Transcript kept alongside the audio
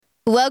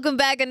Welcome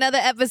back. Another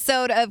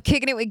episode of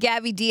Kicking It with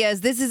Gabby Diaz.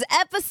 This is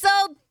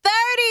episode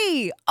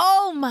 30.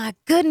 Oh my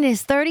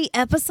goodness, 30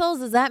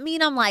 episodes? Does that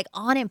mean I'm like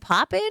on and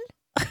popping?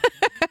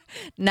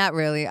 Not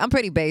really. I'm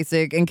pretty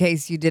basic in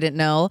case you didn't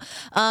know.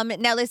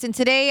 Now listen,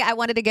 today I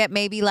wanted to get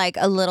maybe like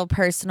a little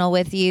personal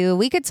with you.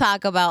 We could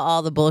talk about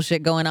all the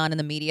bullshit going on in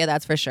the media,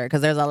 that's for sure,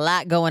 because there's a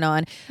lot going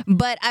on.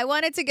 But I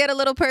wanted to get a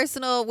little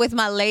personal with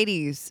my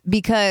ladies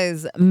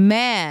because,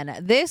 man,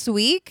 this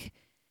week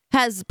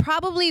has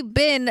probably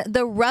been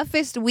the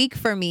roughest week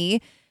for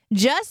me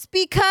just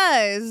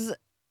because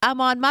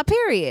I'm on my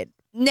period.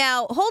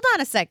 Now, hold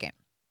on a second.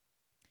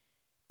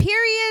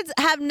 Periods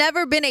have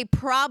never been a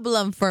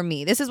problem for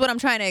me. This is what I'm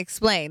trying to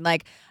explain.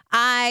 Like,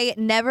 I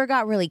never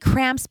got really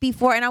cramps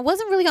before, and I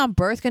wasn't really on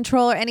birth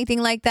control or anything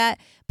like that.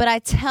 But I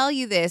tell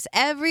you this,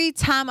 every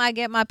time I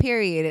get my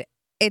period,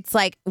 it's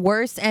like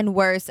worse and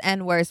worse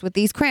and worse with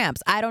these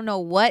cramps. I don't know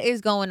what is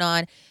going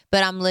on,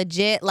 but I'm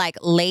legit like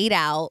laid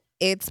out.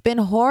 It's been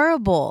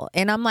horrible.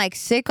 And I'm like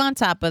sick on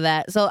top of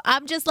that. So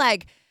I'm just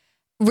like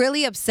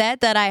really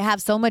upset that I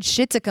have so much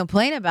shit to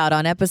complain about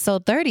on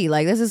episode 30.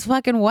 Like, this is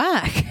fucking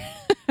whack.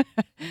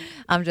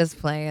 I'm just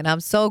playing. I'm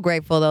so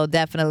grateful though,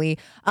 definitely.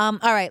 All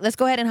right, let's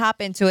go ahead and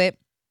hop into it.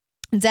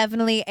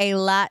 Definitely a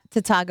lot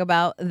to talk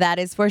about. That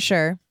is for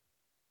sure.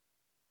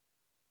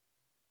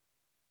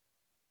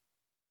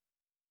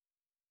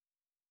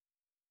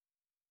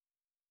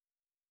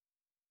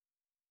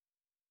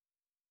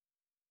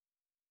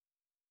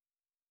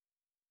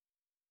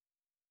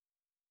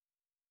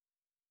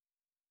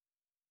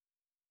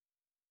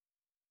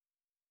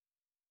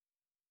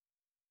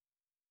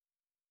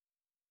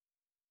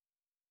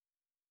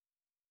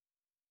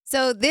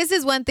 So this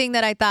is one thing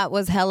that I thought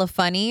was hella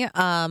funny.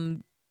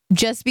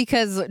 Just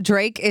because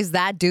Drake is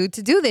that dude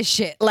to do this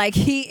shit. Like,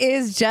 he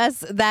is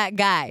just that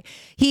guy.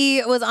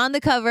 He was on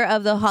the cover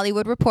of the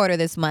Hollywood Reporter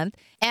this month.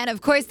 And of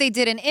course, they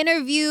did an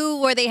interview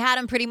where they had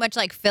him pretty much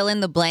like fill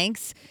in the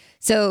blanks.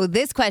 So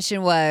this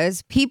question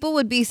was, people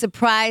would be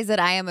surprised that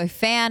I am a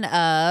fan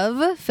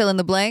of fill in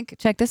the blank.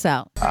 Check this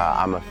out.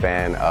 I'm a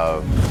fan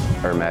of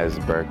Hermes,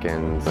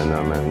 Birkins,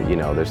 and you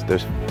know,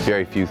 there's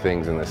very few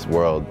things in this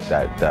world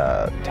that,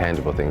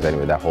 tangible things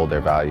anyway, that hold their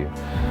value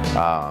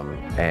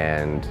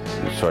and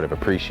sort of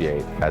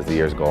appreciate as the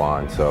years go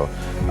on. So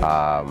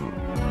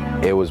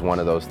it was one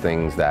of those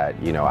things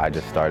that, you know, I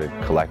just started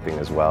collecting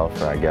as well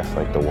for, I guess,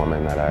 like the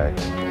woman that I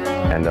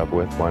end up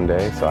with one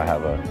day. So I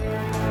have a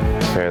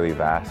fairly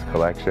vast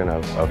collection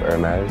of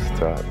Hermes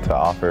to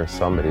offer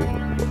somebody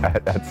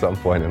at some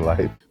point in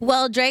life.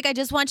 Well, Drake, I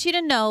just want you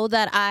to know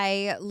that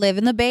I live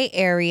in the Bay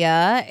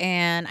Area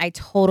and I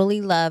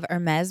totally love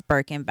Hermes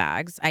Birkin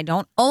bags. I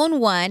don't own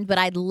one, but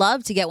I'd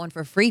love to get one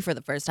for free for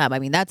the first time. I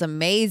mean, that's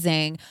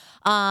amazing.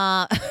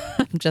 I'm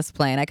just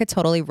playing. I could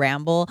totally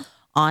ramble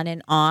on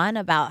and on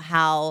about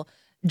how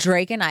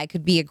Drake and I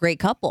could be a great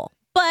couple.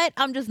 But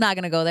I'm just not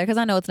going to go there because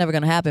I know it's never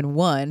going to happen,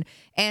 one.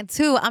 And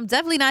two, I'm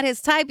definitely not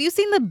his type. You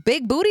seen the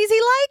big booties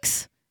he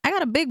likes? I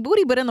got a big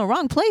booty, but in the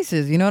wrong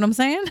places. You know what I'm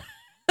saying?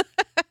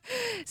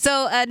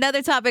 So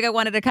another topic I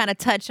wanted to kind of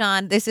touch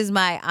on. This is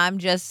my I'm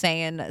Just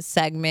Saying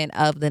segment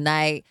of the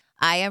night.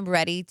 I am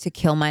ready to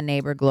kill my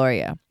neighbor,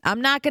 Gloria. I'm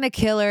not going to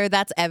kill her.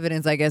 That's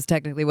evidence, I guess,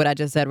 technically what I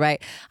just said,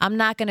 right? I'm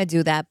not going to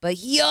do that. But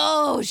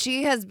yo,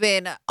 she has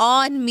been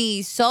on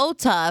me so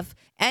tough.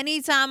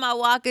 Anytime I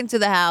walk into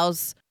the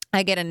house,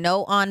 I get a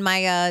note on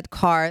my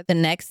car the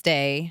next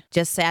day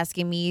just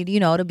asking me, you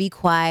know, to be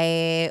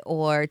quiet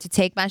or to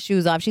take my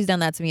shoes off. She's done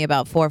that to me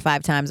about 4 or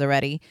 5 times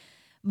already.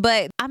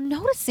 But I'm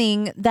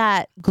noticing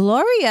that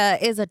Gloria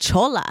is a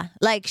chola.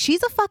 Like,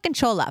 she's a fucking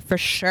chola for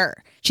sure.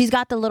 She's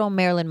got the little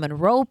Marilyn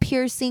Monroe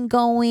piercing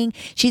going.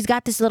 She's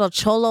got this little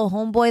cholo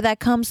homeboy that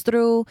comes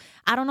through.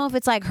 I don't know if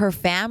it's like her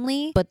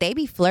family, but they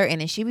be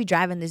flirting and she be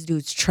driving this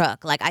dude's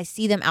truck. Like, I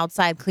see them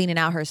outside cleaning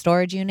out her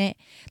storage unit.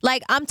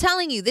 Like, I'm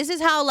telling you, this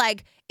is how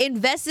like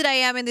invested I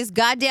am in this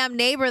goddamn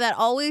neighbor that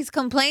always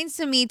complains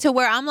to me, to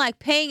where I'm like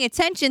paying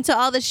attention to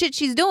all the shit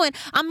she's doing.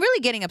 I'm really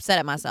getting upset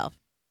at myself.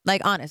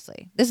 Like,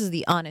 honestly, this is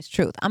the honest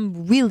truth.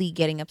 I'm really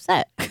getting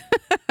upset.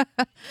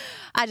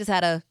 I just had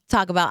to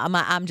talk about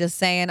I'm just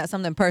saying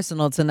something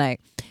personal tonight.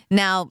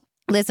 Now,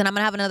 listen, I'm going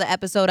to have another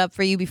episode up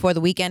for you before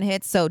the weekend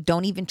hits, so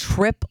don't even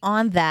trip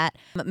on that.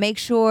 Make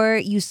sure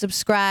you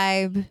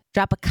subscribe,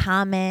 drop a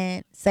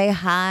comment, say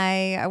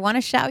hi. I want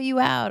to shout you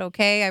out,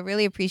 okay? I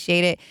really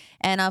appreciate it.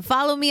 And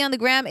follow me on the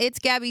gram. It's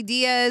Gabby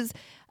Diaz.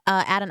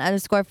 Add an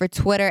underscore for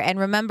Twitter. And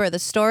remember, the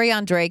story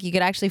on Drake, you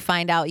could actually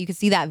find out. You can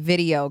see that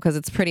video because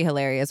it's pretty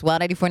hilarious.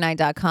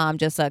 Well949.com.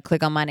 Just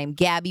click on my name,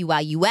 Gabby,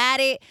 while you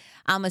at it.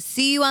 I'm going to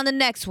see you on the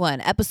next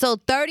one, episode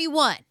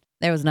 31.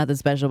 There was nothing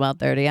special about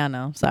 30. I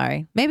know.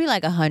 Sorry. Maybe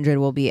like 100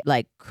 will be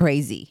like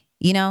crazy.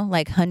 You know,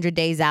 like 100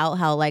 days out,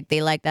 how like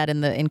they like that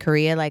in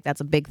Korea, like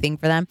that's a big thing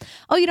for them.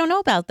 Oh, you don't know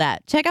about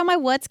that? Check out my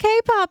What's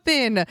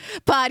K-Poppin'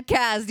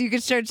 podcast. You can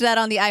search that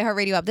on the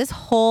iHeartRadio app. This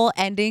whole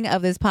ending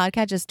of this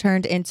podcast just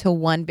turned into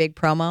one big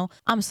promo.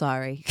 I'm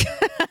sorry.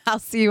 I'll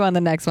see you on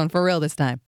the next one for real this time.